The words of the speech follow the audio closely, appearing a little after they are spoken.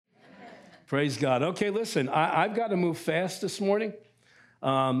Praise God. Okay, listen, I've got to move fast this morning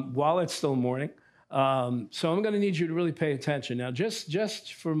while it's still morning. So I'm going to need you to really pay attention. Now,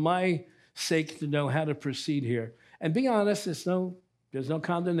 just for my sake to know how to proceed here. And be honest, there's no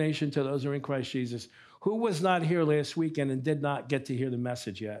condemnation to those who are in Christ Jesus. Who was not here last weekend and did not get to hear the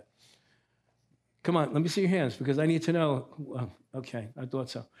message yet? Come on, let me see your hands because I need to know. Okay, I thought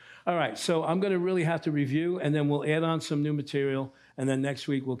so. All right, so I'm going to really have to review, and then we'll add on some new material, and then next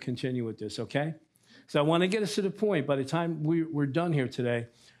week we'll continue with this, okay? So I want to get us to the point. By the time we're done here today,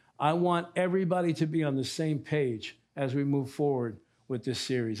 I want everybody to be on the same page as we move forward with this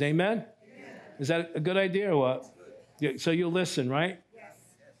series. Amen? Is that a good idea or what? Yeah, so you'll listen, right?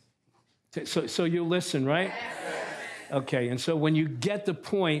 Yes. So you'll listen, right? Yes. Okay, and so when you get the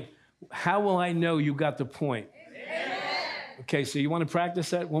point, how will I know you got the point? Amen. Okay, so you want to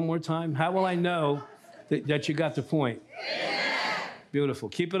practice that one more time? How will I know that you got the point? Amen. Beautiful.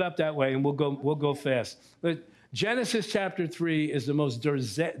 Keep it up that way, and we'll go fast. But Genesis chapter 3 is the most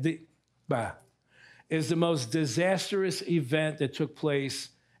disastrous event that took place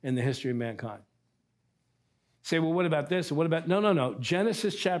in the history of mankind. Say, well, what about this? What about no.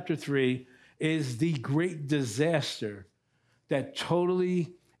 Genesis chapter 3 is the great disaster that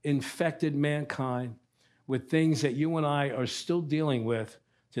totally infected mankind with things that you and I are still dealing with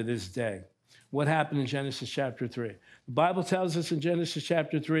to this day. What happened in Genesis chapter 3? The Bible tells us in Genesis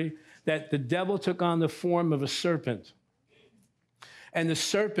chapter 3 that the devil took on the form of a serpent. And the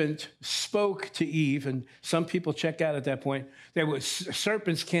serpent spoke to Eve, and some people check out at that point.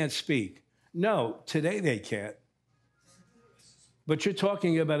 Serpents can't speak. No, today they can't. But you're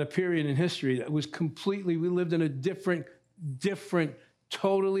talking about a period in history that was we lived in a different,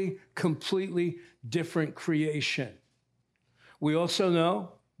 totally, completely different creation. We also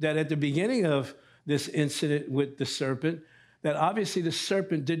know that at the beginning of this incident with the serpent, that obviously the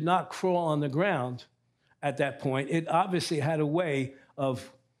serpent did not crawl on the ground at that point. It obviously had a way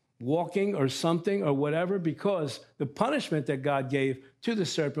of walking or something or whatever, because the punishment that God gave to the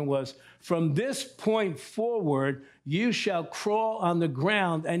serpent was, from this point forward, you shall crawl on the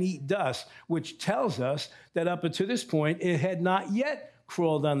ground and eat dust, which tells us that up until this point, it had not yet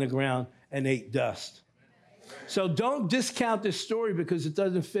crawled on the ground and ate dust. So don't discount this story because it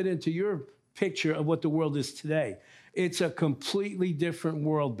doesn't fit into your picture of what the world is today. It's a completely different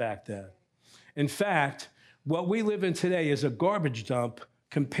world back then. In fact, what we live in today is a garbage dump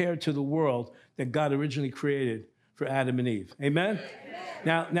compared to the world that God originally created for Adam and Eve. Amen?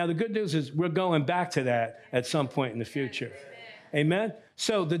 Now the good news is we're going back to that at some point in the future. Amen?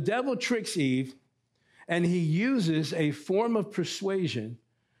 So the devil tricks Eve, and he uses a form of persuasion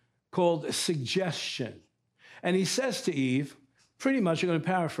called suggestion. And he says to Eve, pretty much, I'm going to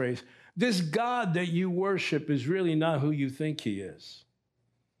paraphrase, this God that you worship is really not who you think he is.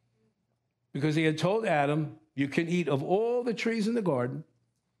 Because he had told Adam, you can eat of all the trees in the garden,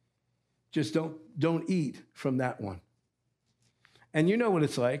 just don't eat from that one. And you know what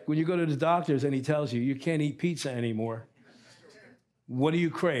it's like when you go to the doctors and he tells you can't eat pizza anymore. What do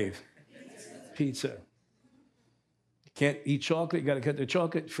you crave? Pizza. You can't eat chocolate. You got to cut the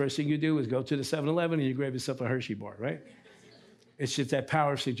chocolate. First thing you do is go to the 7-Eleven and you grab yourself a Hershey bar, right? It's just that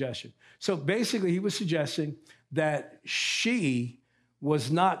power of suggestion. So basically, he was suggesting that she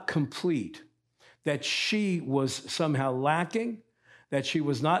was not complete, that she was somehow lacking, that she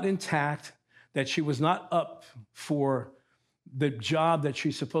was not intact, that she was not up for the job that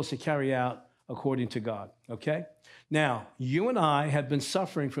she's supposed to carry out according to God, okay? Now, you and I have been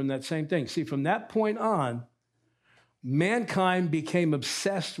suffering from that same thing. See, from that point on, mankind became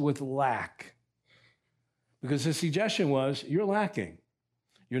obsessed with lack because the suggestion was, you're lacking.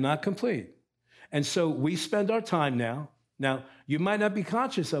 You're not complete. And so we spend our time now. Now, you might not be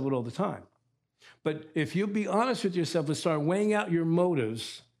conscious of it all the time, but if you be honest with yourself and start weighing out your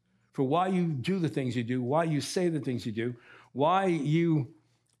motives for why you do the things you do, why you say the things you do, why you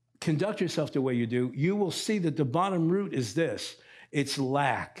conduct yourself the way you do, you will see that the bottom root is this. It's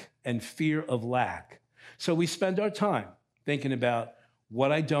lack and fear of lack. So we spend our time thinking about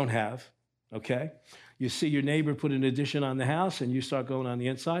what I don't have, okay? You see your neighbor put an addition on the house and you start going on the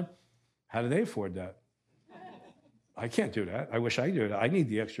inside. How do they afford that? I can't do that. I wish I could do that. I need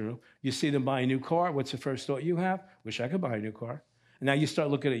the extra room. You see them buy a new car. What's the first thought you have? Wish I could buy a new car. And now you start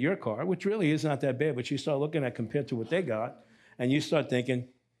looking at your car, which really is not that bad, but you start looking at compared to what they got, and you start thinking,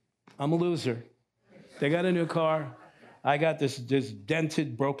 I'm a loser. They got a new car. I got this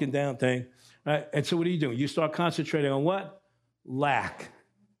dented, broken down thing. Right? And so what do? You start concentrating on what? Lack.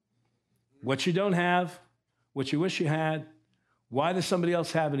 What you don't have, what you wish you had. Why does somebody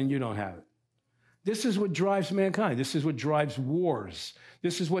else have it and you don't have it? This is what drives mankind. This is what drives wars.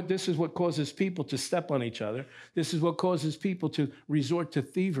 This is what causes people to step on each other. This is what causes people to resort to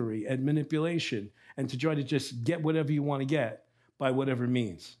thievery and manipulation and to try to just get whatever you want to get by whatever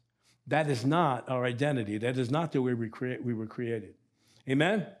means. That is not our identity. That is not the way we were created.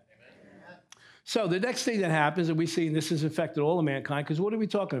 Amen? So the next thing that happens, and we see, and this has affected all of mankind, because what are we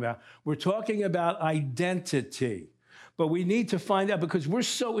talking about? We're talking about identity. But we need to find out, because we're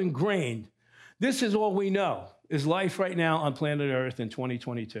so ingrained. This is all we know, is life right now on planet Earth in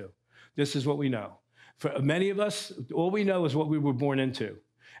 2022. This is what we know. For many of us, all we know is what we were born into.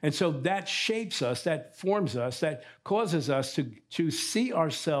 And so that shapes us, that forms us, that causes us to see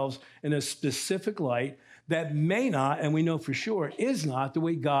ourselves in a specific light that may not, and we know for sure, is not the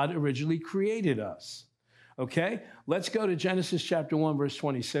way God originally created us. Okay? Let's go to Genesis chapter 1, verse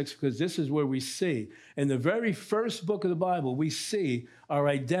 26, because this is where we see, in the very first book of the Bible, we see our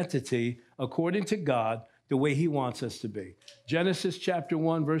identity according to God, the way he wants us to be. Genesis chapter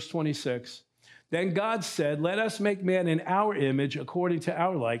 1, verse 26. Then God said, let us make man in our image according to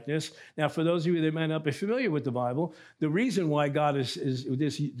our likeness. Now, for those of you that might not be familiar with the Bible, the reason why God is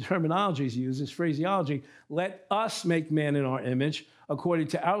this terminology is used, this phraseology, let us make man in our image according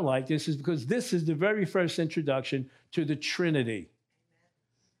to our likeness, is because this is the very first introduction to the Trinity.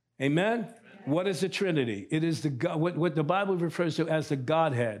 Amen? Amen. What is the Trinity? It is what the Bible refers to as the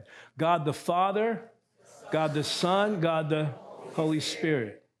Godhead. God the Father, God the Son, God the Holy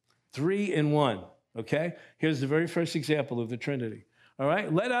Spirit. 3 in 1, okay? Here's the very first example of the Trinity, all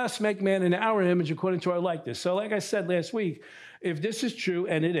right? Let us make man in our image according to our likeness. So like I said last week, if this is true,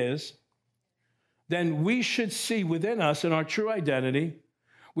 and it is, then we should see within us in our true identity,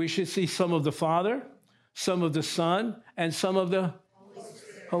 we should see some of the Father, some of the Son, and some of the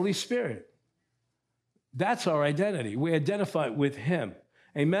Holy Spirit. That's our identity. We identify with him.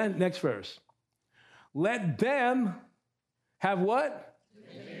 Amen? Next verse. Let them have what?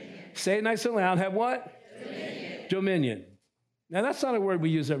 Say it nice and loud. Have what? Dominion. Dominion. Now, that's not a word we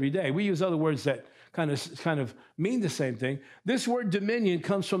use every day. We use other words that kind of mean the same thing. This word dominion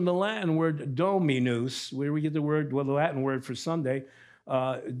comes from the Latin word dominus, where we get the Latin word for Sunday,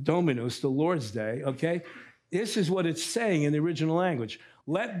 dominus, the Lord's Day, okay? This is what it's saying in the original language.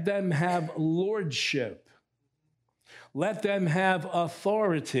 Let them have lordship. Let them have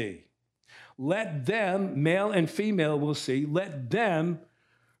authority. Let them, male and female, we'll see, let them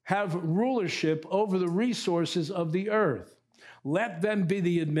have rulership over the resources of the earth. Let them be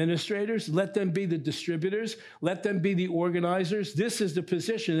the administrators. Let them be the distributors. Let them be the organizers. This is the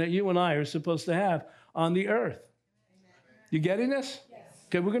position that you and I are supposed to have on the earth. You getting this? Yes.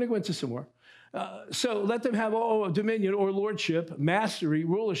 Okay, we're going to go into some more. So let them have dominion or lordship, mastery,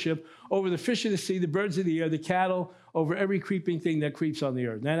 rulership over the fish of the sea, the birds of the air, the cattle, over every creeping thing that creeps on the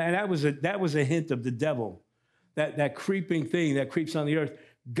earth. And that was a hint of the devil, that creeping thing that creeps on the earth.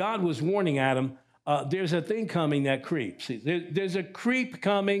 God was warning Adam, there's a thing coming that creeps. There's a creep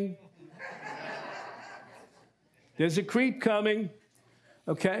coming. There's a creep coming,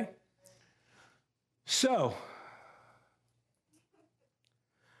 okay? So,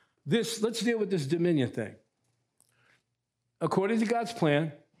 let's deal with this dominion thing. According to God's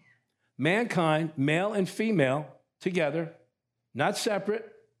plan, mankind, male and female, together, not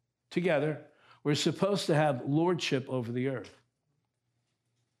separate, together, we're supposed to have lordship over the earth.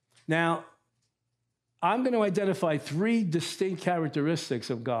 Now, I'm going to identify 3 distinct characteristics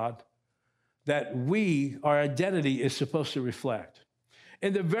of God that our identity is supposed to reflect.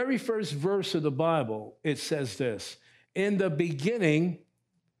 In the very first verse of the Bible, it says this: in the beginning,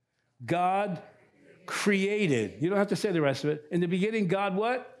 God created. You don't have to say the rest of it. In the beginning, God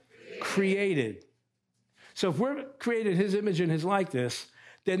what? Created. So if we're created his image and his likeness,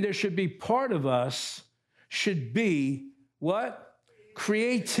 then there should be part of us should be what?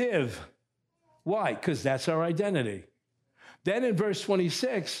 Creative. Why? Because that's our identity. Then in verse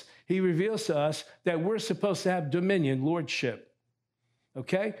 26, he reveals to us that we're supposed to have dominion, lordship.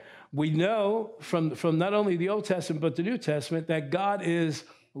 Okay? We know from not only the Old Testament, but the New Testament, that God is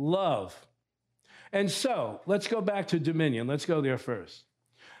love. And so, let's go back to dominion. Let's go there first.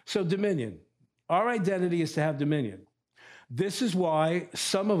 So dominion. Our identity is to have dominion. This is why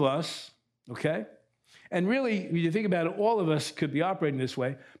some of us, okay, and really, when you think about it, all of us could be operating this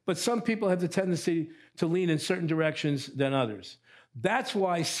way, but some people have the tendency to lean in certain directions than others. That's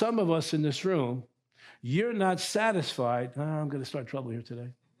why some of us in this room, you're not satisfied. Oh, I'm going to start trouble here today.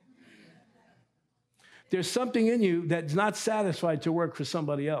 There's something in you that's not satisfied to work for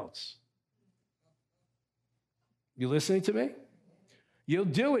somebody else. You listening to me? You'll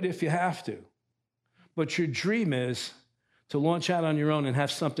do it if you have to. But your dream is to launch out on your own and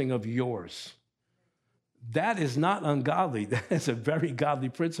have something of yours. That is not ungodly. That is a very godly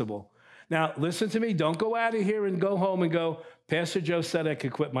principle. Now, listen to me. Don't go out of here and go home and go, Pastor Joe said I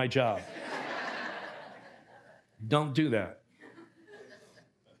could quit my job. Don't do that.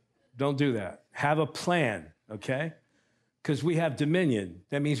 Don't do that. Have a plan, okay? Because we have dominion.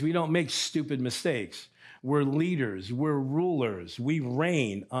 That means we don't make stupid mistakes. We're leaders. We're rulers. We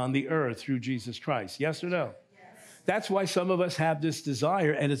reign on the earth through Jesus Christ. Yes or no? That's why some of us have this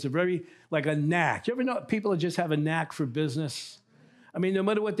desire, and it's a very, like a knack. You ever know people that just have a knack for business? I mean, no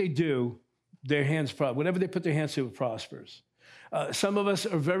matter what they do, their hands, whatever they put their hands to, it prospers. Some of us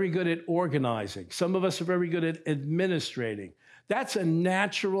are very good at organizing. Some of us are very good at administrating. That's a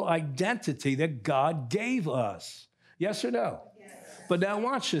natural identity that God gave us. Yes or no? Yes. But now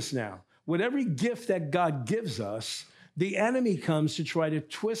watch this now. With every gift that God gives us, the enemy comes to try to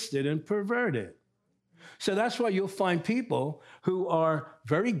twist it and pervert it. So that's why you'll find people who are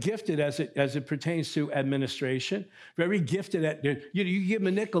very gifted as it pertains to administration, very gifted at, you give them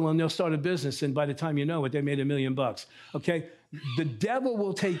a nickel and they'll start a business, and by the time you know it, they made $1 million, okay? The devil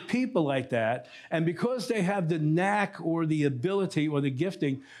will take people like that, and because they have the knack or the ability or the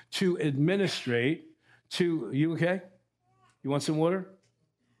gifting to administrate, you okay? You want some water?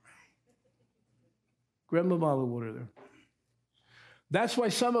 Grab them a bottle of water there. That's why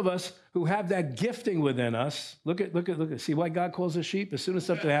some of us who have that gifting within us, look at, see why God calls us sheep? As soon as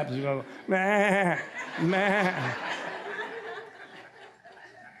something happens, we go, meh, meh.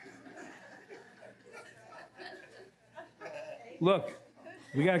 Look,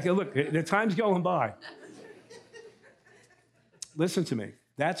 we got to go, look, the time's going by. Listen to me.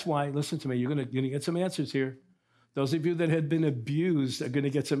 That's why, listen to me, you're going to get some answers here. Those of you that have been abused are going to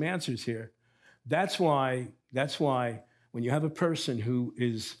get some answers here. That's why when you have a person who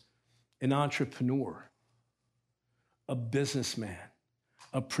is an entrepreneur, a businessman,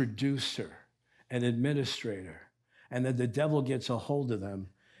 a producer, an administrator, and then the devil gets a hold of them,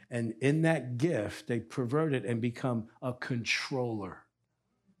 and in that gift, they pervert it and become a controller,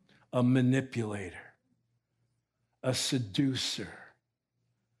 a manipulator, a seducer.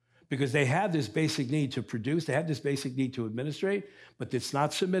 Because they have this basic need to produce, they have this basic need to administrate, but it's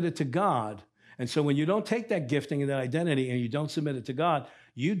not submitted to God. And so when you don't take that gifting and that identity and you don't submit it to God,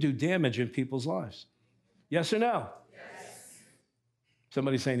 you do damage in people's lives. Yes or no? Yes.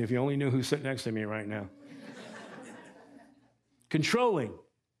 Somebody's saying, if you only knew who's sitting next to me right now. Controlling,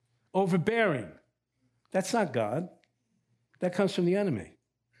 overbearing. That's not God. That comes from the enemy.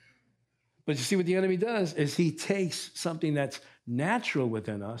 But you see what the enemy does is he takes something that's natural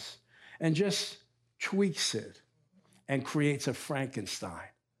within us and just tweaks it and creates a Frankenstein.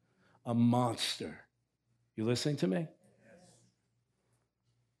 A monster. You listening to me? Yes.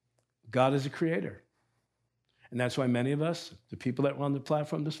 God is a creator. And that's why many of us, the people that were on the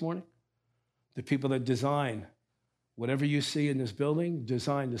platform this morning, the people that design whatever you see in this building,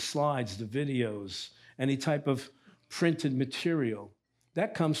 design the slides, the videos, any type of printed material,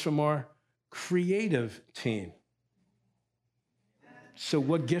 that comes from our creative team. So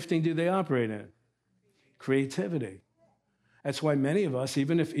what gifting do they operate in? Creativity. That's why many of us,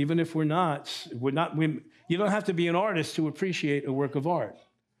 even if we're not, you don't have to be an artist to appreciate a work of art.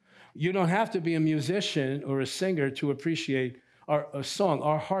 You don't have to be a musician or a singer to appreciate a song.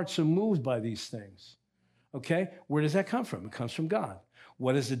 Our hearts are moved by these things, okay? Where does that come from? It comes from God.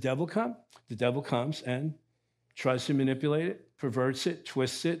 What does the devil come? The devil comes and tries to manipulate it, perverts it,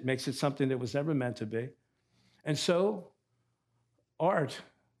 twists it, makes it something that was never meant to be. And so art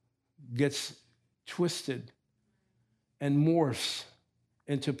gets twisted and morphs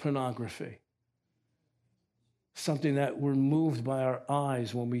into pornography. Something that we're moved by our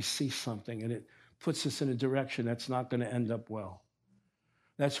eyes when we see something, and it puts us in a direction that's not going to end up well.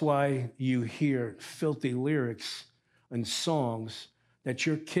 That's why you hear filthy lyrics and songs that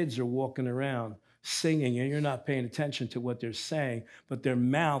your kids are walking around singing, and you're not paying attention to what they're saying, but their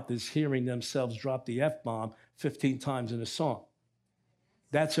mouth is hearing themselves drop the F-bomb 15 times in a song.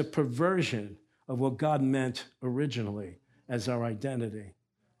 That's a perversion of what God meant originally as our identity.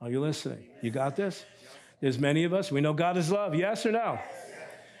 Are you listening? You got this? There's many of us, we know God is love, yes or no?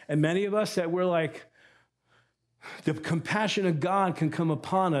 And many of us that we're like, the compassion of God can come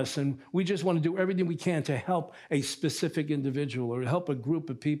upon us, and we just want to do everything we can to help a specific individual or help a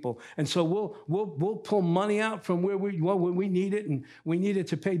group of people. And so we'll pull money out from where we need it, and we need it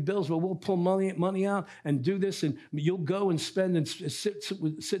to pay bills, but we'll pull money out and do this, and you'll go and spend and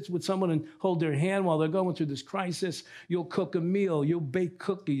sit with someone and hold their hand while they're going through this crisis. You'll cook a meal, you'll bake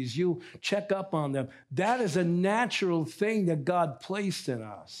cookies, you'll check up on them. That is a natural thing that God placed in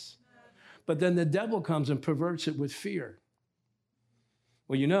us. But then the devil comes and perverts it with fear.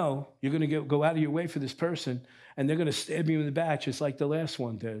 Well, you're going to go out of your way for this person, and they're going to stab you in the back just like the last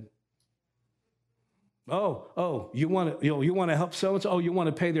one did. You want to help so-and-so? Oh, you want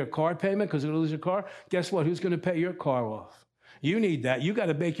to pay their car payment because they're going to lose their car? Guess what? Who's going to pay your car off? You need that. You got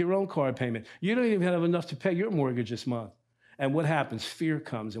to make your own car payment. You don't even have enough to pay your mortgage this month. And what happens? Fear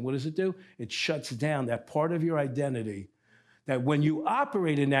comes. And what does it do? It shuts down that part of your identity that when you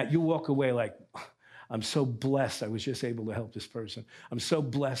operate in that, you walk away like, I'm so blessed I was just able to help this person. I'm so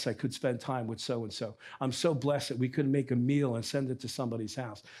blessed I could spend time with so-and-so. I'm so blessed that we could make a meal and send it to somebody's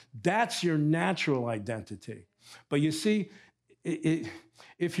house. That's your natural identity. But you see,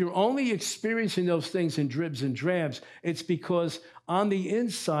 if you're only experiencing those things in dribs and drabs, it's because on the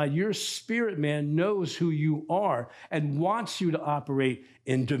inside, your spirit man knows who you are and wants you to operate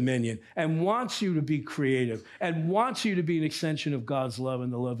in dominion and wants you to be creative and wants you to be an extension of God's love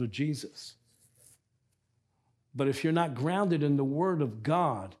and the love of Jesus. But if you're not grounded in the Word of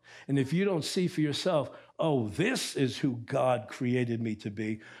God, and if you don't see for yourself, oh, this is who God created me to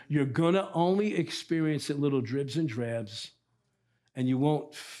be, you're going to only experience it little dribs and drabs, and you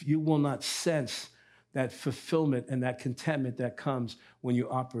will not sense that fulfillment and that contentment that comes when you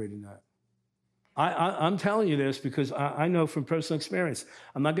operate in that. I'm telling you this because I know from personal experience.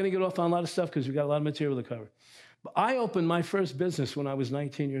 I'm not going to get off on a lot of stuff because we've got a lot of material to cover. But I opened my first business when I was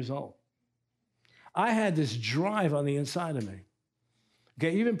 19 years old. I had this drive on the inside of me.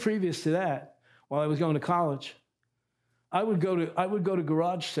 Okay, even previous to that, while I was going to college, I would go to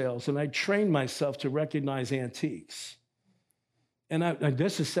garage sales and I trained myself to recognize antiques. And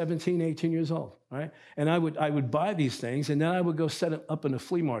this is 17, 18 years old, right? And I would buy these things, and then I would go set it up in a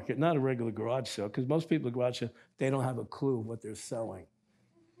flea market, not a regular garage sale, because most people at garage sale, they don't have a clue what they're selling.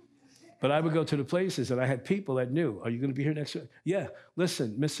 But I would go to the places, and I had people that knew, are you going to be here next week? Yeah,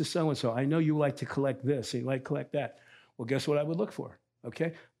 listen, Mr. So-and-so, I know you like to collect this, and you like to collect that. Well, guess what I would look for,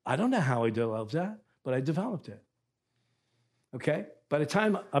 okay? I don't know how I developed that, but I developed it, okay? By the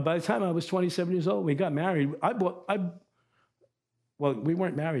time I was 27 years old, we got married, well, we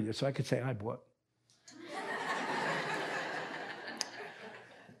weren't married yet, so I could say I bought.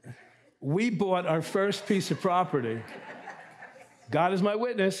 We bought our first piece of property. God is my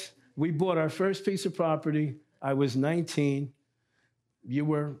witness. We bought our first piece of property. I was 19. You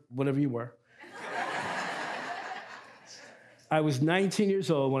were, whatever you were. I was 19 years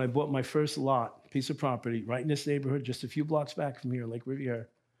old when I bought my first piece of property, right in this neighborhood, just a few blocks back from here, Lake Riviera.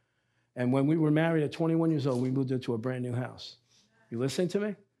 And when we were married at 21 years old, we moved into a brand new house. You listening to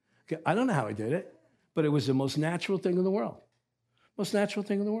me? Okay, I don't know how I did it, but it was the most natural thing in the world. Most natural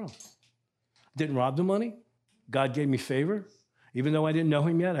thing in the world. Didn't rob the money. God gave me favor. Even though I didn't know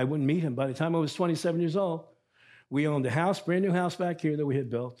him yet, I wouldn't meet him. By the time I was 27 years old, we owned a house, brand new house back here that we had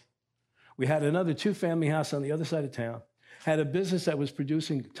built. We had another 2-family house on the other side of town. Had a business that was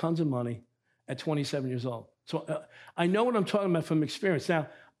producing tons of money at 27 years old. So I know what I'm talking about from experience. Now,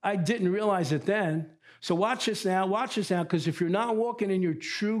 I didn't realize it then. So watch this now, because if you're not walking in your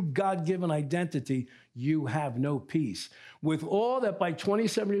true God-given identity, you have no peace. With all that, by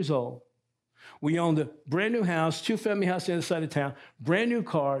 27 years old, we owned a brand new house, 2-family house on the other side of town, brand new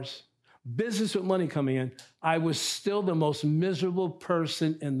cars, business with money coming in. I was still the most miserable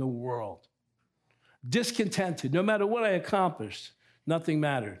person in the world. Discontented. No matter what I accomplished, nothing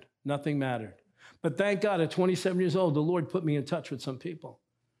mattered. Nothing mattered. But thank God, at 27 years old, the Lord put me in touch with some people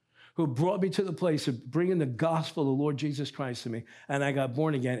who brought me to the place of bringing the gospel of the Lord Jesus Christ to me. And I got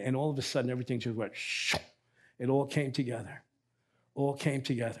born again, and all of a sudden, everything just went, shoo. It all came together. All came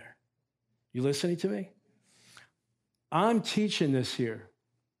together. You listening to me? I'm teaching this here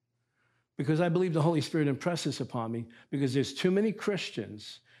because I believe the Holy Spirit impresses upon me, because there's too many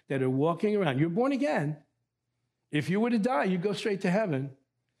Christians that are walking around. You're born again. If you were to die, you'd go straight to heaven,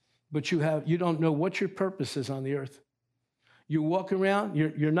 but you don't know what your purpose is on the earth. You walk around,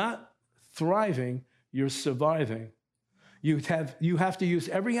 you're not thriving, you're surviving. You have to use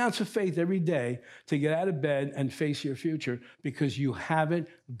every ounce of faith every day to get out of bed and face your future, because you haven't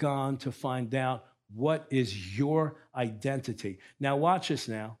gone to find out what is your identity. Now watch this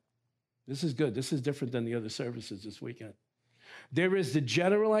now. This is good. This is different than the other services this weekend. There is the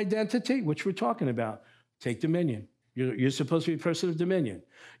general identity, which we're talking about. Take dominion. You're supposed to be a person of dominion.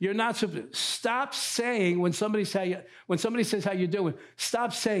 You're not supposed to stop saying when somebody says how you doing,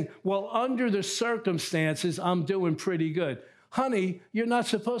 stop saying, well, under the circumstances, I'm doing pretty good. Honey, you're not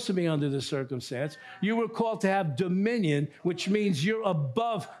supposed to be under the circumstance. You were called to have dominion, which means you're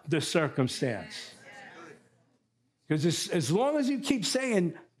above the circumstance. Because as long as you keep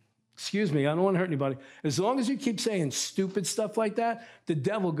saying, excuse me, I don't want to hurt anybody. As long as you keep saying stupid stuff like that, the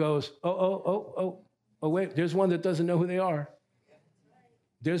devil goes, oh, wait, there's one that doesn't know who they are.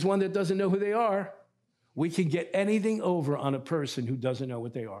 There's one that doesn't know who they are. We can get anything over on a person who doesn't know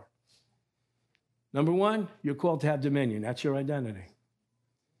what they are. Number one, you're called to have dominion. That's your identity.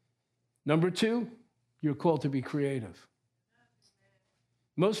 Number two, you're called to be creative.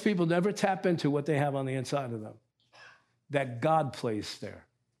 Most people never tap into what they have on the inside of them, that God placed there.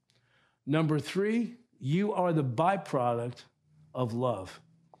 Number three, you are the byproduct of love.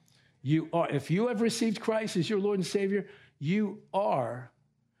 You are, if you have received Christ as your Lord and Savior, you are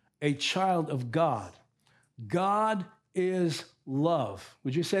a child of God. God is love.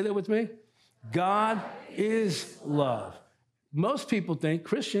 Would you say that with me? God is love. Most people think,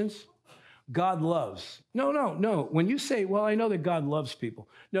 Christians, God loves. No. When you say, well, I know that God loves people.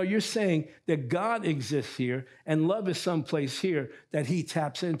 No, you're saying that God exists here and love is someplace here that he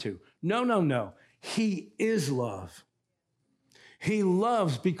taps into. No. He is love. He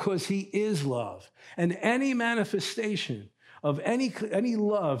loves because he is love. And any manifestation of any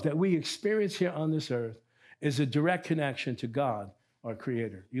love that we experience here on this earth is a direct connection to God, our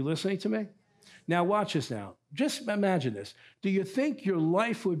Creator. You listening to me? Now watch this now. Just imagine this. Do you think your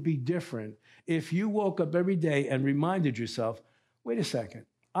life would be different if you woke up every day and reminded yourself, wait a second,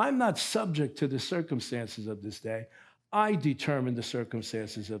 I'm not subject to the circumstances of this day. I determine the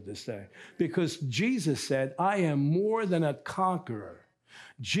circumstances of this day. Because Jesus said, I am more than a conqueror.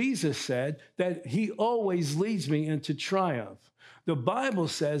 Jesus said that he always leads me into triumph. The Bible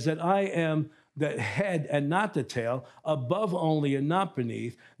says that I am the head and not the tail, above only and not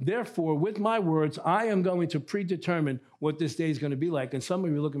beneath. Therefore, with my words, I am going to predetermine what this day is going to be like. And some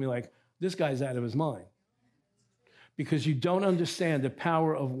of you look at me like, this guy's out of his mind. Because you don't understand the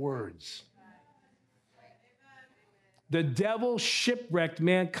power of words. The devil shipwrecked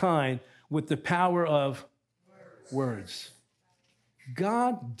mankind with the power of words.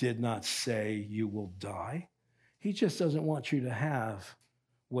 God did not say you will die. He just doesn't want you to have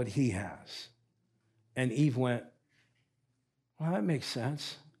what he has. And Eve went, well, that makes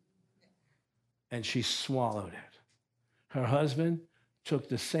sense. And she swallowed it. Her husband took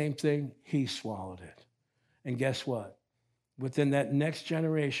the same thing, he swallowed it. And guess what? Within that next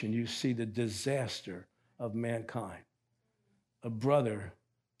generation, you see the disaster of mankind. A brother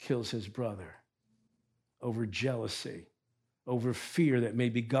kills his brother over jealousy, over fear that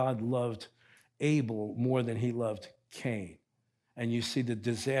maybe God loved Abel more than he loved Cain. And you see the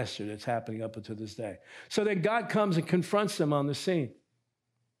disaster that's happening up until this day. So then God comes and confronts them on the scene.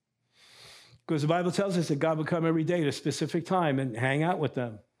 Because the Bible tells us that God would come every day at a specific time and hang out with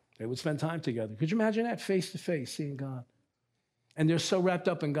them. They would spend time together. Could you imagine that face to face, seeing God? And they're so wrapped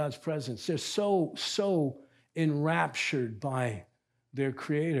up in God's presence. They're so enraptured by their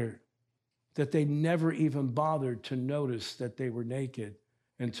Creator that they never even bothered to notice that they were naked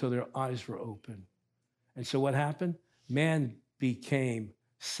until their eyes were open. And so what happened? Man became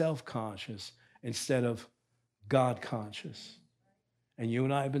self-conscious instead of God-conscious. And you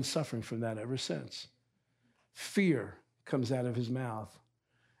and I have been suffering from that ever since. Fear comes out of his mouth.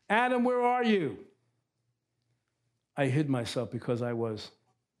 Adam, where are you? I hid myself because I was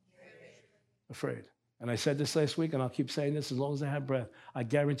afraid. And I said this last week, and I'll keep saying this as long as I have breath. I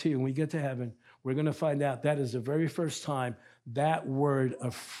guarantee you, when we get to heaven, we're going to find out that is the very first time that word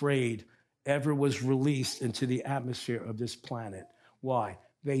afraid ever was released into the atmosphere of this planet. Why?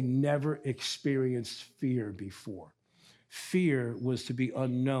 They never experienced fear before. Fear was to be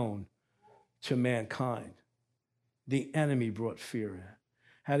unknown to mankind. The enemy brought fear in.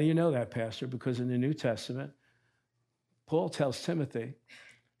 How do you know that, Pastor? Because in the New Testament, Paul tells Timothy,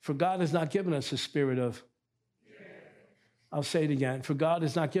 for God has not given us a spirit of fear. I'll say it again. For God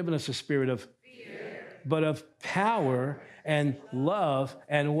has not given us a spirit of fear, but of power and love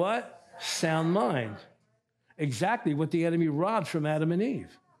and what? Sound mind. Exactly what the enemy robbed from Adam and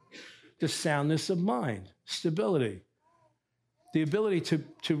Eve. The soundness of mind, stability, the ability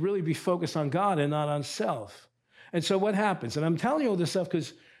to really be focused on God and not on self. And so what happens? And I'm telling you all this stuff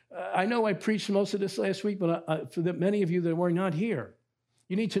because I know I preached most of this last week, but for the many of you that were not here,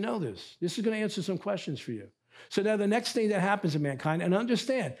 you need to know this. This is going to answer some questions for you. So now the next thing that happens in mankind, and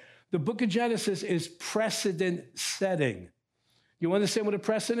understand, the book of Genesis is precedent setting. You understand what a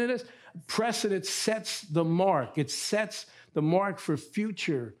precedent is? Precedent sets the mark. It sets the mark for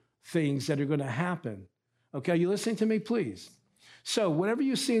future things that are going to happen. Okay, are you listening to me, please? So whatever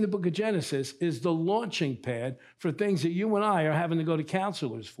you see in the book of Genesis is the launching pad for things that you and I are having to go to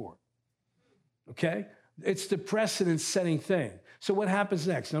counselors for. Okay? It's the precedent-setting thing. So what happens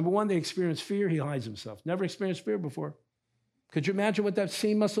next? Number one, they experience fear. He hides himself. Never experienced fear before. Could you imagine what that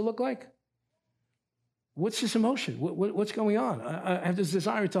scene must have looked like? What's this emotion? What's going on? I have this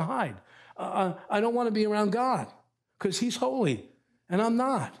desire to hide. I don't want to be around God because he's holy. and I'm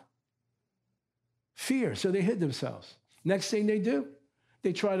not. Fear. So they hid themselves. Next thing they do,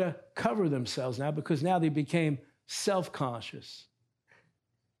 they try to cover themselves now because now they became self-conscious.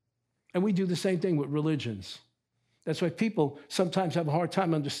 And we do the same thing with religions. That's why people sometimes have a hard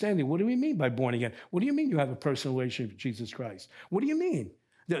time understanding, what do we mean by born again? What do you mean you have a personal relationship with Jesus Christ? What do you mean?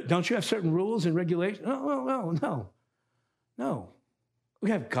 Don't you have certain rules and regulations? No.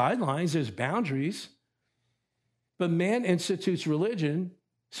 We have guidelines, there's boundaries. But man institutes religion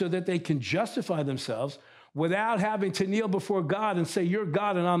so that they can justify themselves without having to kneel before God and say, you're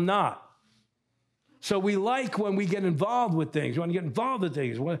God and I'm not. So we like when we get involved with things. We want to get involved with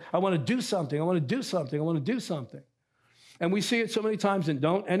things. I want to do something. I want to do something. I want to do something. And we see it so many times, and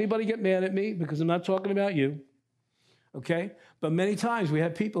don't anybody get mad at me because I'm not talking about you, okay? But many times we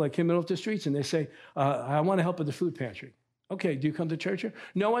have people that come in off the streets and they say, I want to help at the food pantry. Okay, do you come to church here?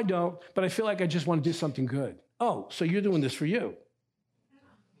 No, I don't, but I feel like I just want to do something good. Oh, so you're doing this for you.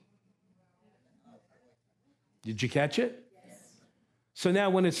 Did you catch it? Yes. So now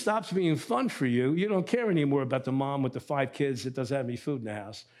when it stops being fun for you, you don't care anymore about the mom with the 5 kids that doesn't have any food in the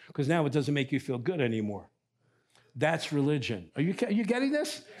house because now it doesn't make you feel good anymore. That's religion. Are you getting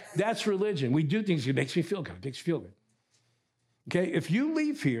this? Yes. That's religion. We do things, it makes me feel good. It makes me feel good. Okay, if you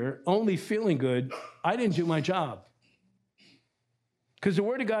leave here only feeling good, I didn't do my job. Because the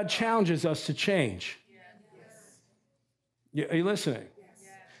Word of God challenges us to change. Yes. Are you listening? Yes.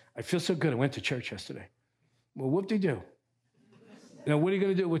 I feel so good. I went to church yesterday. Well, whoop-de-doo. Now, what are you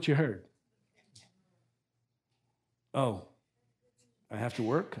going to do with what you heard? Oh, I have to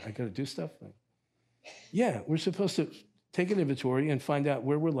work? I got to do stuff? Yeah, we're supposed to take an inventory and find out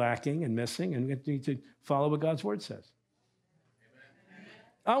where we're lacking and missing, and we need to follow what God's Word says.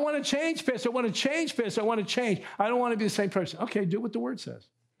 I want to change, Pastor. I want to change, Pastor. I want to change. I don't want to be the same person. Okay, do what the Word says.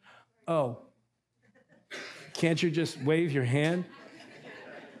 Oh, can't you just wave your hand?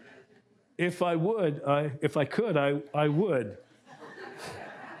 If I could, I would.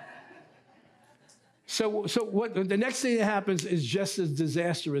 So what the next thing that happens is just as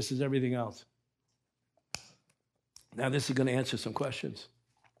disastrous as everything else. Now, this is going to answer some questions.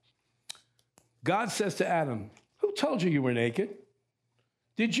 God says to Adam, who told you were naked?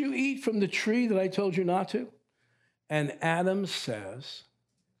 Did you eat from the tree that I told you not to? And Adam says,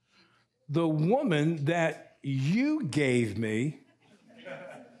 the woman that you gave me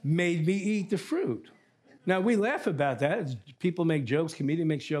made me eat the fruit. Now, we laugh about that. People make jokes, comedian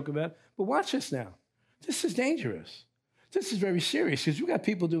makes joke about it. But watch this now. This is dangerous. This is very serious because we've got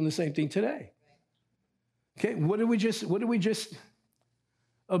people doing the same thing today. Okay, what did we just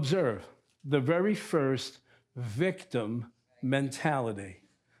observe? The very first victim mentality.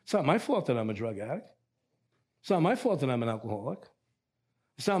 It's not my fault that I'm a drug addict. It's not my fault that I'm an alcoholic.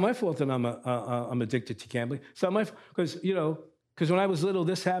 It's not my fault that I'm addicted to gambling. It's not my fault because when I was little,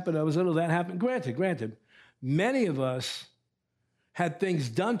 this happened. I was little, that happened. Granted, many of us had things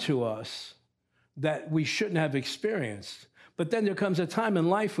done to us that we shouldn't have experienced. But then there comes a time in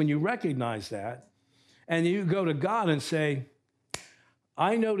life when you recognize that, and you go to God and say,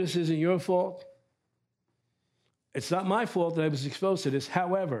 I know this isn't your fault. It's not my fault that I was exposed to this.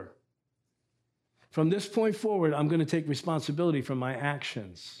 However, from this point forward, I'm going to take responsibility for my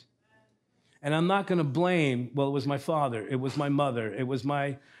actions. And I'm not going to blame, well, it was my father, it was my mother, it was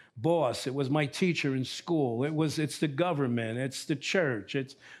my boss, it was my teacher in school, it's the government, it's the church,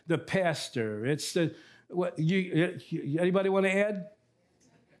 it's the pastor, it's the, anybody want to add?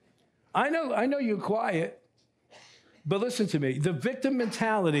 I know you're quiet, but listen to me. The victim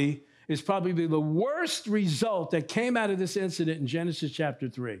mentality is probably the worst result that came out of this incident in Genesis chapter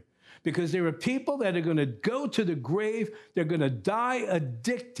 3. Because there are people that are going to go to the grave, they're going to die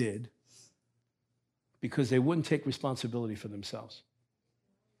addicted because they wouldn't take responsibility for themselves.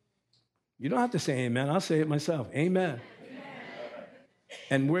 You don't have to say amen. I'll say it myself. Amen. Amen.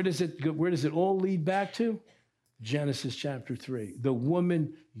 And where does it all lead back to? Genesis chapter 3. The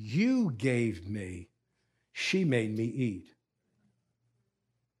woman you gave me, she made me eat.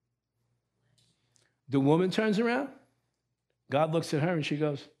 The woman turns around. God looks at her and she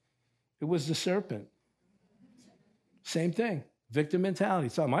goes, it was the serpent. Same thing. Victim mentality.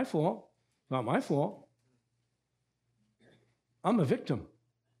 It's not my fault. Not my fault. I'm a victim.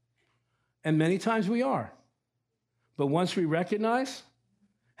 And many times we are. But once we recognize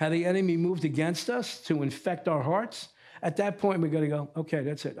how the enemy moved against us to infect our hearts, at that point, we got to go, okay,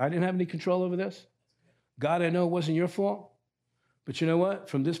 that's it. I didn't have any control over this. God, I know it wasn't your fault. But you know what?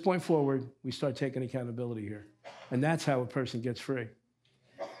 From this point forward, we start taking accountability here. And that's how a person gets free.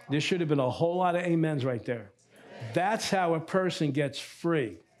 There should have been a whole lot of amens right there. That's how a person gets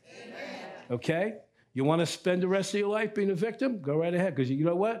free. Okay? You want to spend the rest of your life being a victim? Go right ahead, because you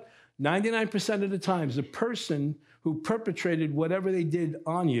know what? 99% of the times, the person who perpetrated whatever they did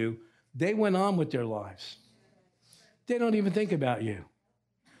on you, they went on with their lives. They don't even think about you.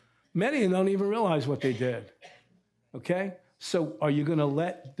 Many of them don't even realize what they did. Okay? So are you going to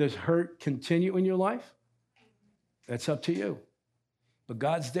let this hurt continue in your life? That's up to you. But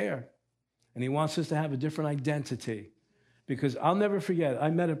God's there, and he wants us to have a different identity. Because I'll never forget, I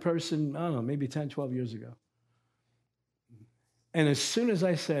met a person, I don't know, maybe 10, 12 years ago. And as soon as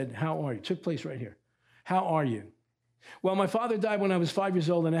I said, how are you? It took place right here. How are you? Well, my father died when I was 5 years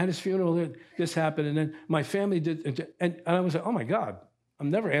old, and I had his funeral. This happened, and then my family did. And I was like, oh, my God, I'm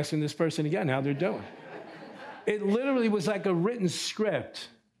never asking this person again how they're doing. It literally was like a written script.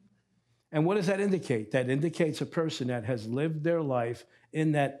 And what does that indicate? That indicates a person that has lived their life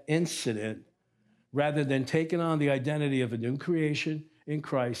in that incident rather than taking on the identity of a new creation in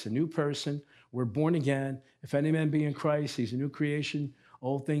Christ, a new person. We're born again. If any man be in Christ, he's a new creation.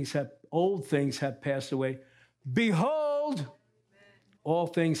 Old things have passed away. Behold, all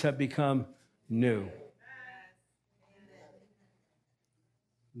things have become new.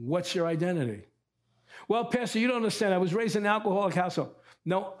 What's your identity? Well, Pastor, you don't understand. I was raised in an alcoholic household.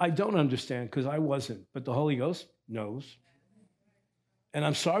 No, I don't understand because I wasn't. But the Holy Ghost knows. And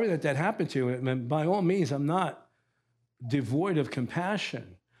I'm sorry that happened to you. And by all means, I'm not devoid of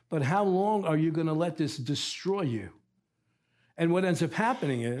compassion. But how long are you going to let this destroy you? And what ends up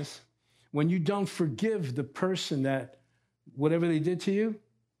happening is when you don't forgive the person that whatever they did to you,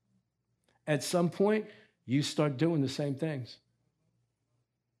 at some point, you start doing the same things.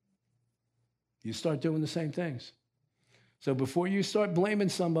 You start doing the same things. So before you start blaming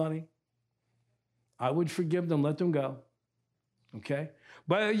somebody, I would forgive them, let them go. Okay?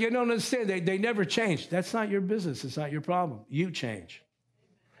 But you don't understand, they never change. That's not your business. It's not your problem. You change.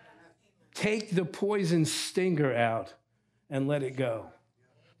 Take the poison stinger out and let it go.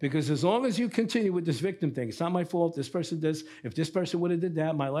 Because as long as you continue with this victim thing, it's not my fault, this person did this. If this person would have did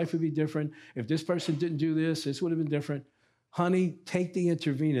that, my life would be different. If this person didn't do this, this would have been different. Honey, take the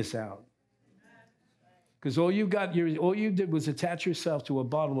intravenous out. Because all you did was attach yourself to a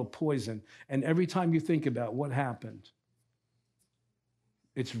bottle of poison, and every time you think about what happened,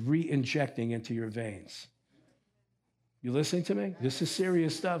 it's re-injecting into your veins. You listening to me? This is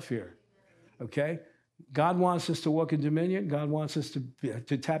serious stuff here, okay? God wants us to walk in dominion. God wants us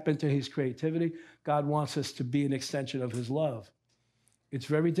to tap into his creativity. God wants us to be an extension of his love. It's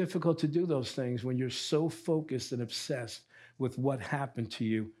very difficult to do those things when you're so focused and obsessed with what happened to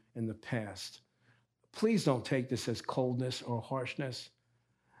you in the past. Please don't take this as coldness or harshness.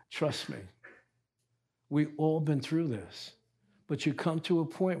 Trust me. We've all been through this. But you come to a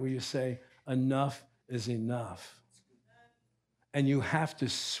point where you say, enough is enough. And you have to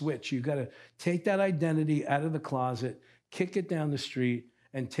switch. You got to take that identity out of the closet, kick it down the street,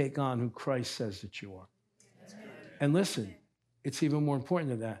 and take on who Christ says that you are. And listen, it's even more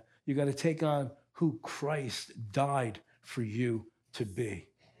important than that. You got to take on who Christ died for you to be.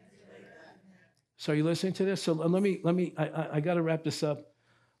 So are you listening to this? So I got to wrap this up.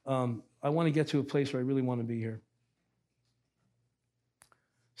 I want to get to a place where I really want to be here.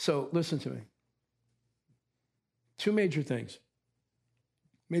 So listen to me. Two major things,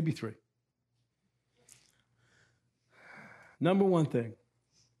 maybe three. Number one thing,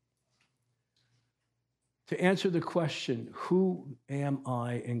 to answer the question, who am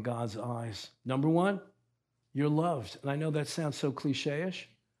I in God's eyes? Number one, you're loved. And I know that sounds so cliche-ish,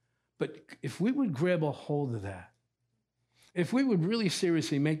 but if we would grab a hold of that, if we would really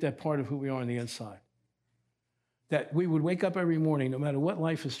seriously make that part of who we are on the inside, that we would wake up every morning, no matter what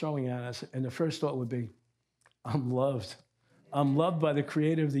life is throwing at us, and the first thought would be, I'm loved. I'm loved by the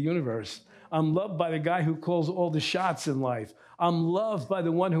creator of the universe. I'm loved by the guy who calls all the shots in life. I'm loved by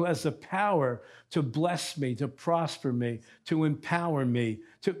the one who has the power to bless me, to prosper me, to empower me,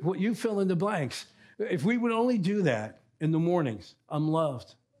 to what you fill in the blanks. If we would only do that in the mornings, I'm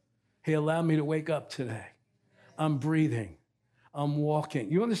loved. He allowed me to wake up today. I'm breathing. I'm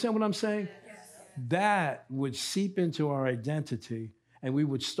walking. You understand what I'm saying? That would seep into our identity, and we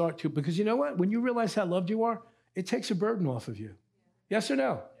would start to, because you know what? When you realize how loved you are, it takes a burden off of you. Yes or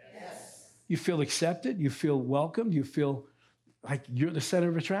no? Yes. You feel accepted. You feel welcomed. You feel like you're the center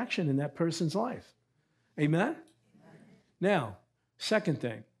of attraction in that person's life. Amen? Amen. Now, second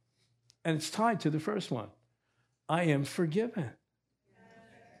thing, and it's tied to the first one. I am forgiven.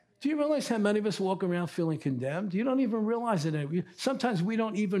 Do you realize how many of us walk around feeling condemned? You don't even realize it. Sometimes we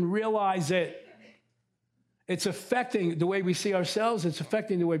don't even realize it. It's affecting the way we see ourselves. It's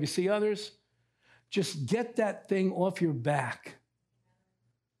affecting the way we see others. Just get that thing off your back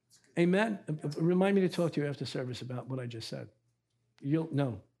Amen? Remind me to talk to you after service about what I just said.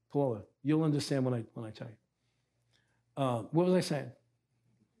 No, Paula, you'll understand when I tell you. What was I saying?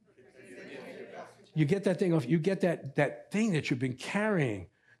 You get that thing off. You get that thing that you've been carrying,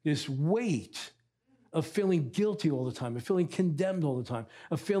 this weight of feeling guilty all the time, of feeling condemned all the time,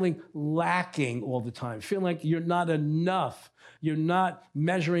 of feeling lacking all the time, feeling like you're not enough, you're not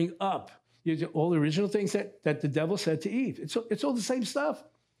measuring up. All the original things that the devil said to Eve. It's all the same stuff.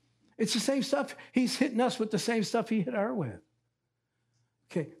 It's the same stuff. He's hitting us with the same stuff he hit her with.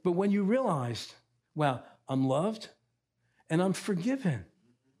 Okay, but when you realized, wow, I'm loved and I'm forgiven.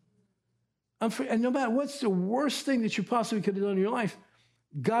 And no matter what's the worst thing that you possibly could have done in your life,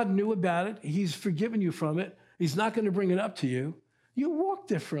 God knew about it. He's forgiven you from it. He's not going to bring it up to you. You walk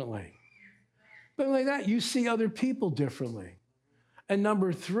differently. But like that, you see other people differently. And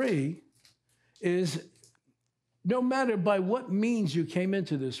number 3 is no matter by what means you came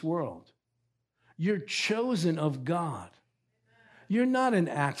into this world, you're chosen of God. You're not an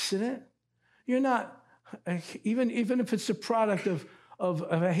accident. You're not, even if it's a product of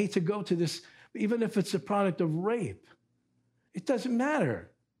I hate to go to this, even if it's a product of rape, it doesn't matter.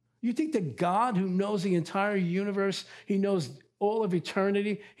 You think that God, who knows the entire universe, he knows all of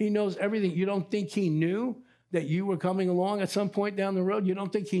eternity, he knows everything, you don't think he knew that you were coming along at some point down the road? You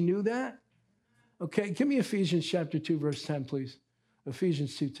don't think he knew that? Okay, give me Ephesians chapter 2, verse 10, please.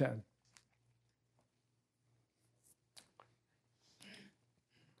 Ephesians 2:10.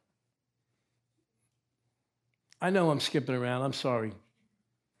 I know I'm skipping around. I'm sorry.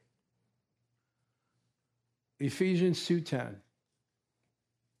 Ephesians 2:10.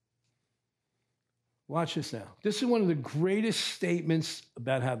 Watch this now. This is one of the greatest statements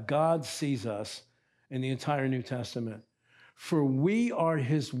about how God sees us in the entire New Testament. For we are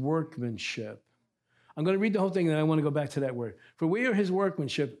his workmanship. I'm going to read the whole thing, and then I want to go back to that word. For we are his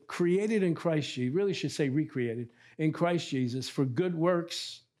workmanship, created in Christ Jesus. Really should say recreated in Christ Jesus for good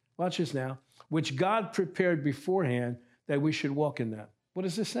works. Watch this now. Which God prepared beforehand that we should walk in them. What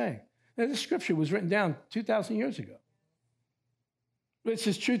does this say? Now, this scripture was written down 2,000 years ago. It's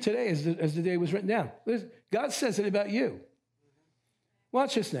as true today as the day it was written down. God says it about you.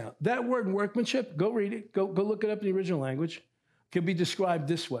 Watch this now. That word workmanship, go read it. Go look it up in the original language. Can be described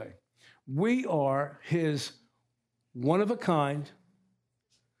this way. We are his one-of-a-kind,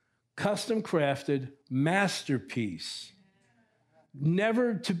 custom-crafted masterpiece.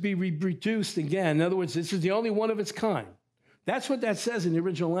 Never to be reproduced again. In other words, this is the only one of its kind. That's what that says in the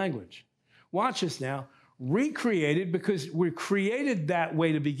original language. Watch this now. Recreated because we're created that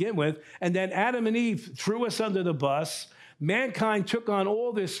way to begin with, and then Adam and Eve threw us under the bus. Mankind took on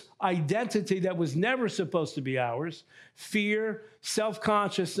all this identity that was never supposed to be ours: fear,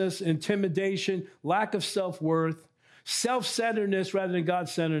 self-consciousness, intimidation, lack of self-worth, self-centeredness rather than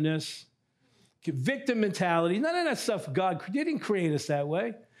God-centeredness, victim mentality. None of that stuff. God didn't create us that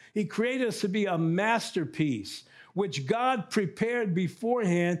way. He created us to be a masterpiece, which God prepared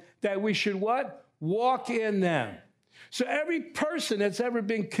beforehand that we should what? Walk in them. So every person that's ever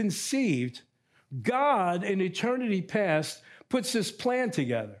been conceived, God in eternity past puts this plan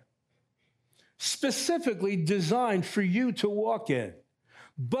together, specifically designed for you to walk in.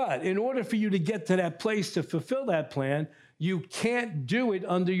 But in order for you to get to that place to fulfill that plan, you can't do it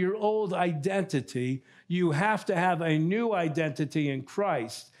under your old identity. You have to have a new identity in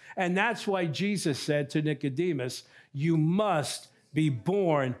Christ. And that's why Jesus said to Nicodemus, you must be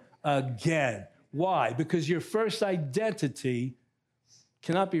born again. Why? Because your first identity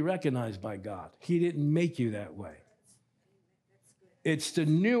cannot be recognized by God. He didn't make you that way. It's the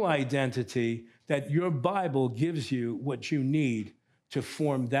new identity that your Bible gives you what you need to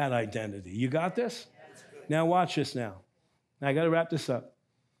form that identity. You got this? Now watch this now. Now I got to wrap this up.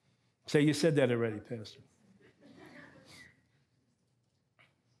 Say, you said that already, Pastor.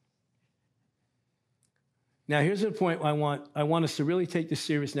 Now, here's the point I want us to really take this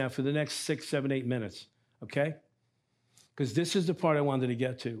serious now for the next 6, 7, 8 minutes, okay? Because this is the part I wanted to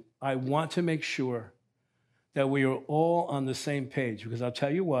get to. I want to make sure that we are all on the same page, because I'll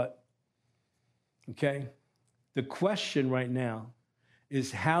tell you what, okay? The question right now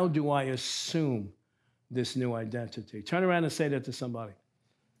is, how do I assume this new identity? Turn around and say that to somebody.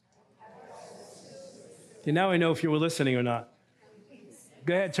 Okay, now I know if you were listening or not.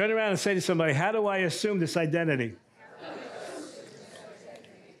 Go ahead, turn around and say to somebody, how do I assume this identity?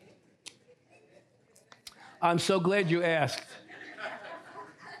 I'm so glad you asked.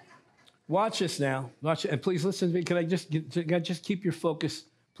 Watch this now. Watch it, and please listen to me. Can I just keep your focus,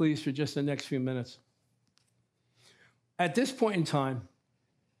 please, for just the next few minutes? At this point in time,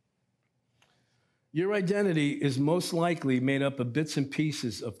 Your identity is most likely made up of bits and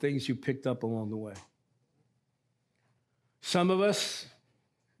pieces of things you picked up along the way. Some of us,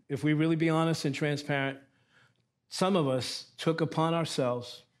 if we really be honest and transparent, some of us took upon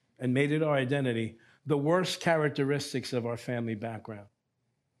ourselves and made it our identity the worst characteristics of our family background.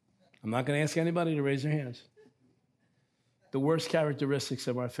 I'm not going to ask anybody to raise their hands. The worst characteristics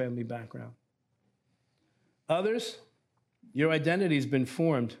of our family background. Others, your identity has been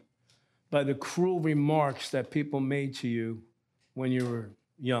formed by the cruel remarks that people made to you when you were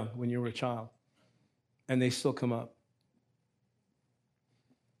young, when you were a child, and they still come up.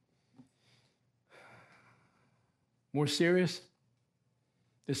 More serious,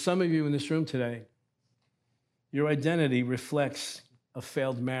 there's some of you in this room today, your identity reflects a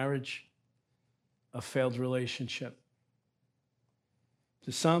failed marriage, a failed relationship.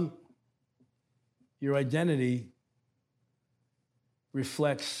 To some, your identity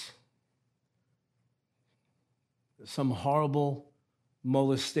reflects some horrible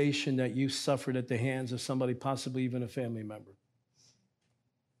molestation that you suffered at the hands of somebody, possibly even a family member.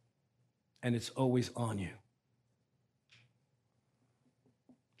 And it's always on you.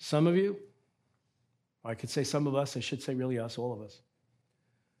 Some of you, or I could say some of us, I should say really us, all of us,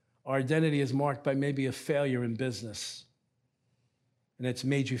 our identity is marked by maybe a failure in business, and it's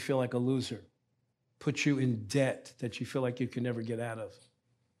made you feel like a loser, put you in debt that you feel like you can never get out of.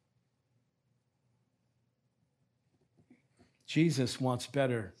 Jesus wants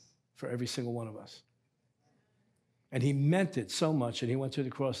better for every single one of us. And he meant it so much, and he went to the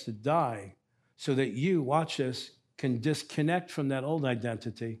cross to die so that you, watch this, can disconnect from that old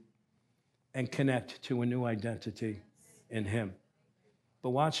identity and connect to a new identity in him. But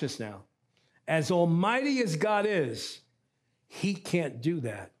watch this now. As almighty as God is, he can't do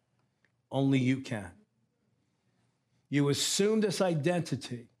that. Only you can. You assume this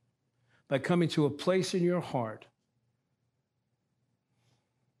identity by coming to a place in your heart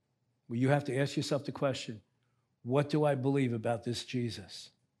where you have to ask yourself the question, what do I believe about this Jesus?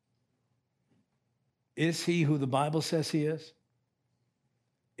 Is he who the Bible says he is?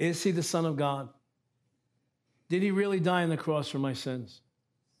 Is he the Son of God? Did he really die on the cross for my sins?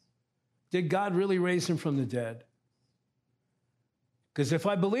 Did God really raise him from the dead? Because if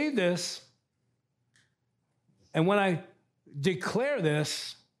I believe this, and when I declare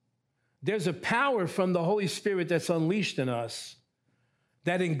this, there's a power from the Holy Spirit that's unleashed in us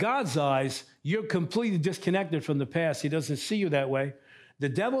that in God's eyes, you're completely disconnected from the past. He doesn't see you that way. The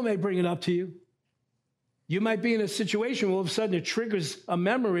devil may bring it up to you. You might be in a situation where all of a sudden it triggers a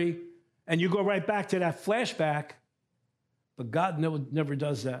memory and you go right back to that flashback, but God never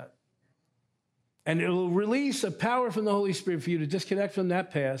does that. And it will release a power from the Holy Spirit for you to disconnect from that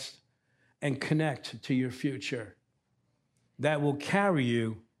past and connect to your future. That will carry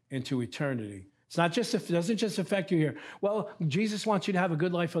you into eternity. It doesn't just affect you here. Well, Jesus wants you to have a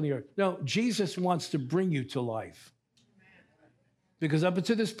good life on the earth. No, Jesus wants to bring you to life. Because up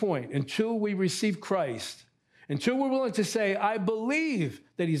until this point, until we receive Christ, until we're willing to say, I believe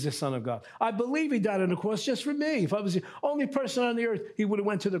that he's the Son of God. I believe he died on the cross just for me. If I was the only person on the earth, he would have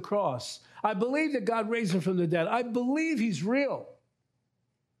went to the cross. I believe that God raised him from the dead. I believe he's real.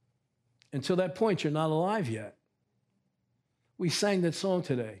 Until that point, you're not alive yet. We sang that song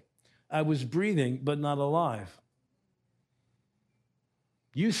today. I was breathing, but not alive.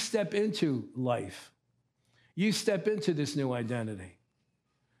 You step into life. You step into this new identity.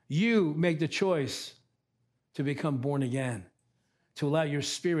 You make the choice to become born again, to allow your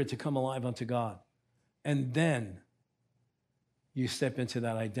spirit to come alive unto God. And then you step into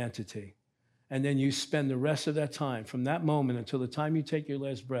that identity. And then you spend the rest of that time, from that moment until the time you take your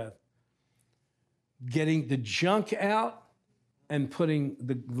last breath, getting the junk out and putting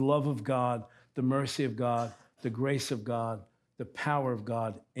the love of God, the mercy of God, the grace of God, the power of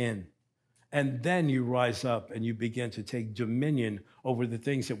God in. And then you rise up and you begin to take dominion over the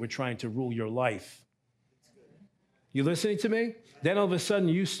things that were trying to rule your life. You listening to me? Then all of a sudden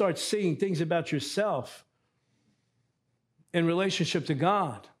you start seeing things about yourself in relationship to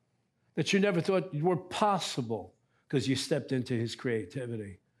God that you never thought were possible because you stepped into his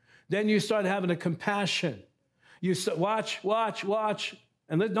creativity. Then you start having a compassion. You start, watch.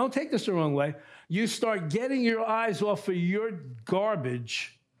 And don't take this the wrong way. You start getting your eyes off of your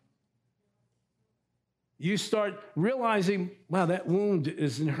garbage. You start realizing, wow, that wound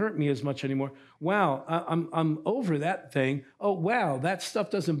doesn't hurt me as much anymore. Wow, I'm over that thing. Oh, wow, that stuff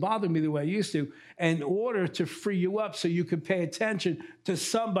doesn't bother me the way I used to. In order to free you up so you can pay attention to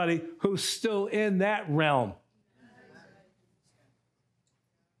somebody who's still in that realm.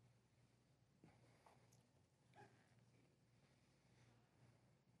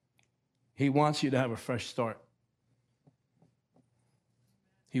 He wants you to have a fresh start.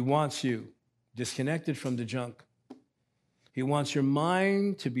 He wants you disconnected from the junk. He wants your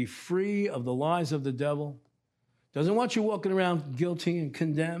mind to be free of the lies of the devil. Doesn't want you walking around guilty and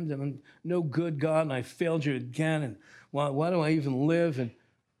condemned and no good, God, and I failed you again, and why do I even live? And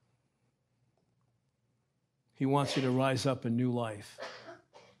he wants you to rise up a new life.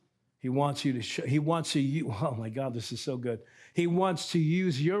 He wants you to oh my God, this is so good. He wants to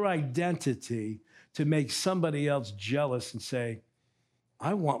use your identity to make somebody else jealous and say,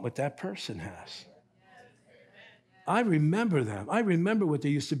 I want what that person has. I remember them. I remember what they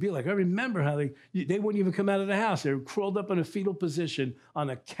used to be like. I remember how they wouldn't even come out of the house. They were curled up in a fetal position on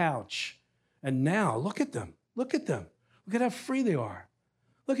a couch. And now, look at them. Look at them. Look at how free they are.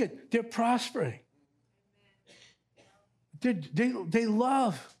 They're prospering. They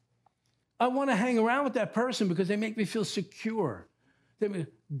love. I want to hang around with that person because they make me feel secure.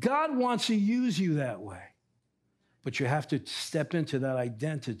 God wants to use you that way. But you have to step into that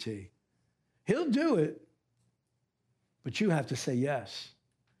identity. He'll do it. But you have to say yes.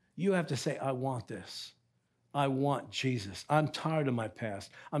 You have to say, I want this. I want Jesus. I'm tired of my past.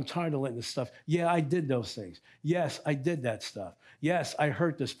 I'm tired of letting this stuff. Yeah, I did those things. Yes, I did that stuff. Yes, I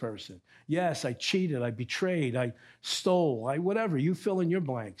hurt this person. Yes, I cheated. I betrayed. I stole. Whatever. You fill in your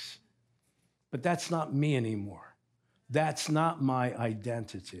blanks. But that's not me anymore. That's not my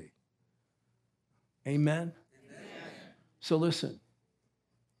identity. Amen? Amen. So listen.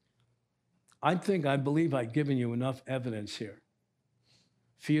 I believe I've given you enough evidence here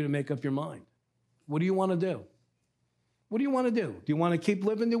for you to make up your mind. What do you want to do? What do you want to do? Do you want to keep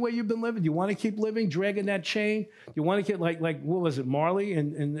living the way you've been living? Do you want to keep living, dragging that chain? Do you want to get like what was it, Marley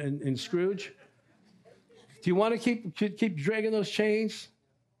and Scrooge? Do you want to keep dragging those chains?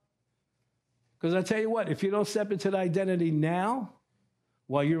 Because I tell you what, if you don't step into the identity now,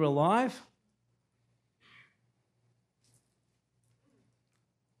 while you're alive,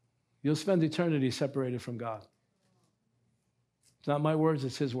 you'll spend eternity separated from God. It's not my words,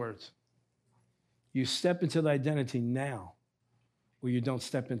 it's his words. You step into the identity now, or you don't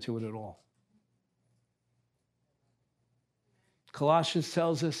step into it at all. Colossians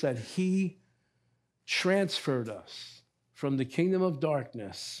tells us that he transferred us from the kingdom of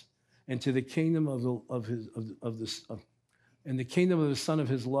darkness into the kingdom of the kingdom of the Son of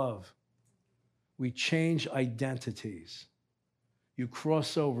his love. We change identities. You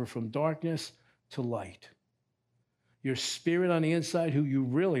cross over from darkness to light. Your spirit on the inside, who you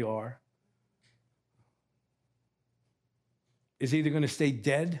really are, is either going to stay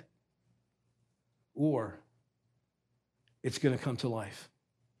dead or it's going to come to life.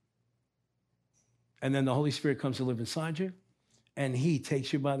 And then the Holy Spirit comes to live inside you, and he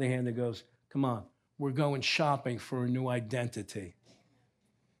takes you by the hand and goes, come on, we're going shopping for a new identity.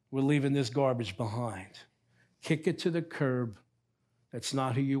 We're leaving this garbage behind. Kick it to the curb. That's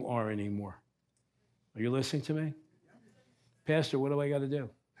not who you are anymore. Are you listening to me? Pastor, what do I got to do?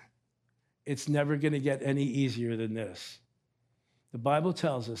 It's never going to get any easier than this. The Bible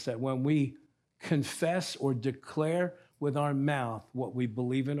tells us that when we confess or declare with our mouth what we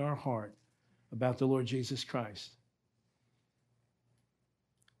believe in our heart about the Lord Jesus Christ,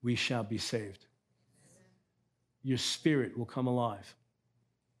 we shall be saved. Your spirit will come alive.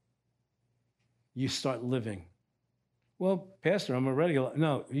 You start living. Well, Pastor, I'm already alive.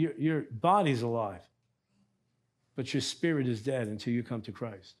 No, your body's alive, but your spirit is dead until you come to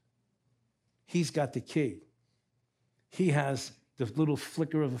Christ. He's got the key. He has the little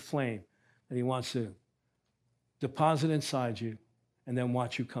flicker of a flame that he wants to deposit inside you and then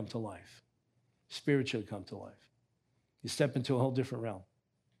watch you come to life, spiritually come to life. You step into a whole different realm.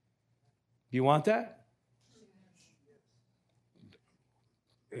 Do you want that?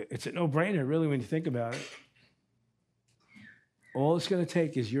 It's a no-brainer, really, when you think about it. All it's going to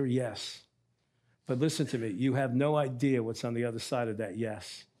take is your yes. But listen to me, you have no idea what's on the other side of that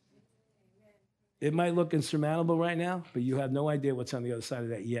yes. It might look insurmountable right now, but you have no idea what's on the other side of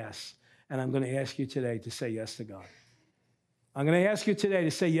that yes. And I'm going to ask you today to say yes to God. I'm going to ask you today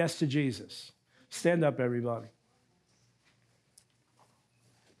to say yes to Jesus. Stand up, everybody.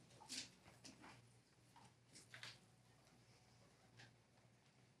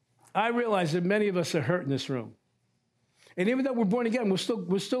 I realize that many of us are hurt in this room. And even though we're born again, we're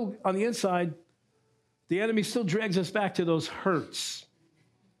still on the inside. The enemy still drags us back to those hurts.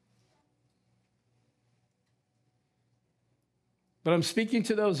 But I'm speaking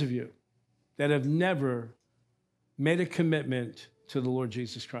to those of you that have never made a commitment to the Lord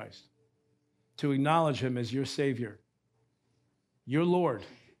Jesus Christ, to acknowledge him as your Savior, your Lord.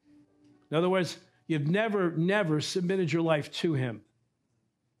 In other words, you've never submitted your life to him.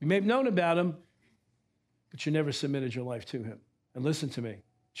 You may have known about him, but you never submitted your life to him. And listen to me,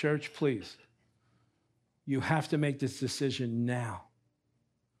 church, please. You have to make this decision now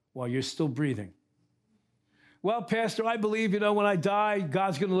while you're still breathing. Well, Pastor, I believe, when I die,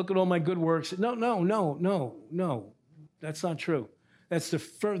 God's going to look at all my good works. No. That's not true. That's the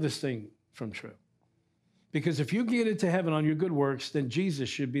furthest thing from true. Because if you get into heaven on your good works, then Jesus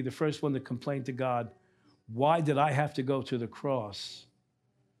should be the first one to complain to God, why did I have to go to the cross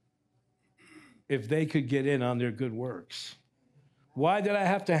if they could get in on their good works? Why did I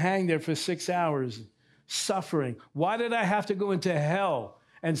have to hang there for 6 hours suffering? Why did I have to go into hell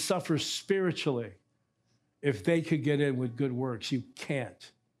and suffer spiritually if they could get in with good works? You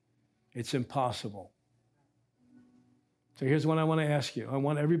can't. It's impossible. So here's what I want to ask you. I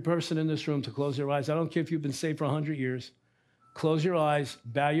want every person in this room to close their eyes. I don't care if you've been saved for 100 years. Close your eyes,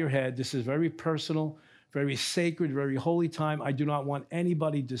 bow your head. This is very personal, very sacred, very holy time. I do not want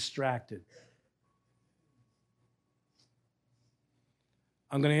anybody distracted.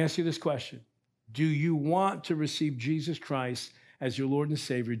 I'm going to ask you this question. Do you want to receive Jesus Christ as your Lord and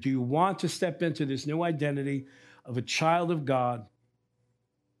Savior? Do you want to step into this new identity of a child of God?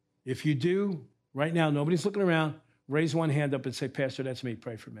 If you do, right now, nobody's looking around, raise one hand up and say, Pastor, that's me.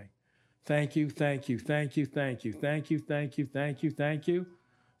 Pray for me. Thank you, thank you, thank you, thank you, thank you, thank you, thank you, thank you,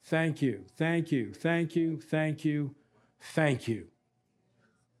 thank you, thank you, thank you, thank you, thank you.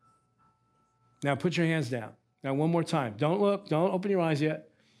 Now put your hands down. Now one more time. Don't look, don't open your eyes yet.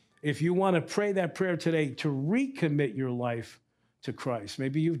 If you want to pray that prayer today to recommit your life to Christ,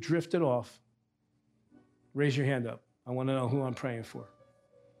 maybe you've drifted off, raise your hand up. I want to know who I'm praying for.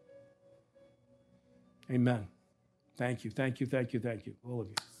 Amen. Thank you, thank you, thank you, thank you, all of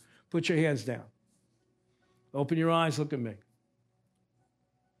you. Put your hands down. Open your eyes, look at me.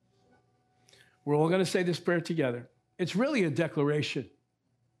 We're all going to say this prayer together. It's really a declaration.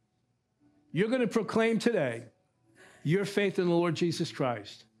 You're going to proclaim today your faith in the Lord Jesus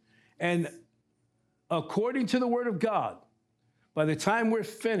Christ. And according to the Word of God, by the time we're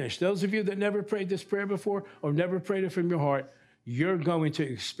finished, those of you that never prayed this prayer before or never prayed it from your heart, you're going to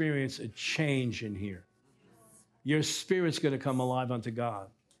experience a change in here. Your spirit's going to come alive unto God.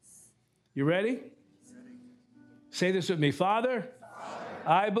 You ready? Say this with me. Father,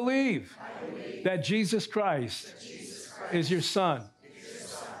 I believe that Jesus Christ is your Son.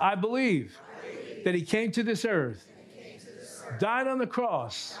 I believe that he came to this earth, died on the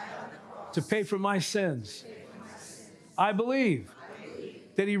cross to pay for my sins. I believe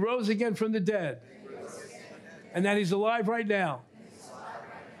that he rose again from the dead and that he's alive right now.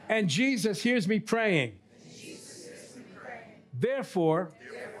 And Jesus hears me praying. Therefore,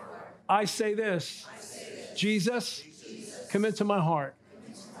 I say this, Jesus, come into my heart.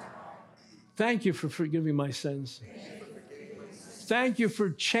 Thank you for forgiving my sins. Thank you for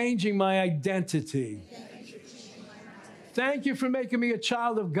changing my identity. Thank you for making me a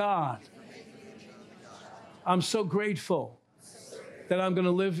child of God. I'm so grateful that I'm going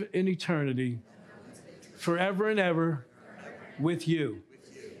to live in eternity forever and ever with you.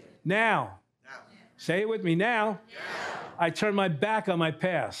 Now, say it with me, now, I turn my back on my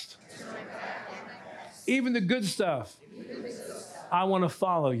past. Even the good stuff, I want to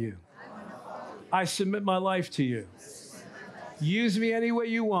follow you. I submit my life to you. Use me any way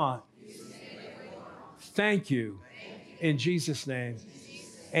you want. Thank you. In Jesus' name,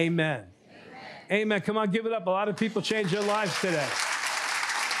 amen. Amen. Come on, give it up. A lot of people changed their lives today.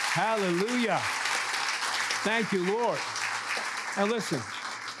 Hallelujah. Thank you, Lord. And listen,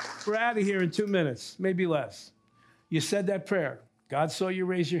 we're out of here in 2 minutes, maybe less. You said that prayer. God saw you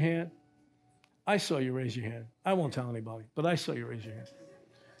raise your hand. I saw you raise your hand. I won't tell anybody, but I saw you raise your hand.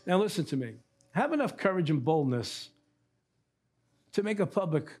 Now listen to me. Have enough courage and boldness to make a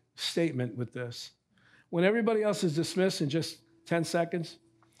public statement with this. When everybody else is dismissed in just 10 seconds,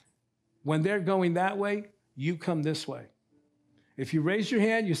 when they're going that way, you come this way. If you raise your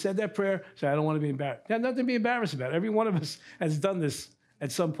hand, you said that prayer, say, I don't want to be embarrassed. There's nothing to be embarrassed about. Every one of us has done this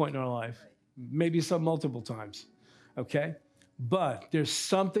at some point in our life, maybe some multiple times, okay? But there's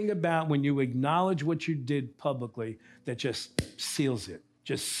something about when you acknowledge what you did publicly that just seals it,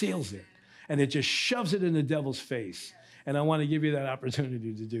 and it just shoves it in the devil's face. And I want to give you that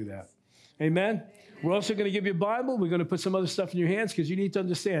opportunity to do that. Amen? We're also going to give you a Bible. We're going to put some other stuff in your hands because you need to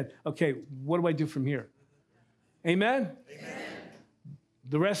understand, okay, what do I do from here? Amen? Amen.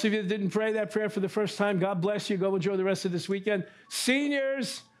 The rest of you that didn't pray that prayer for the first time, God bless you. Go enjoy the rest of this weekend.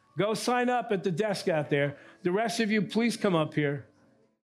 Seniors, go sign up at the desk out there. The rest of you, please come up here.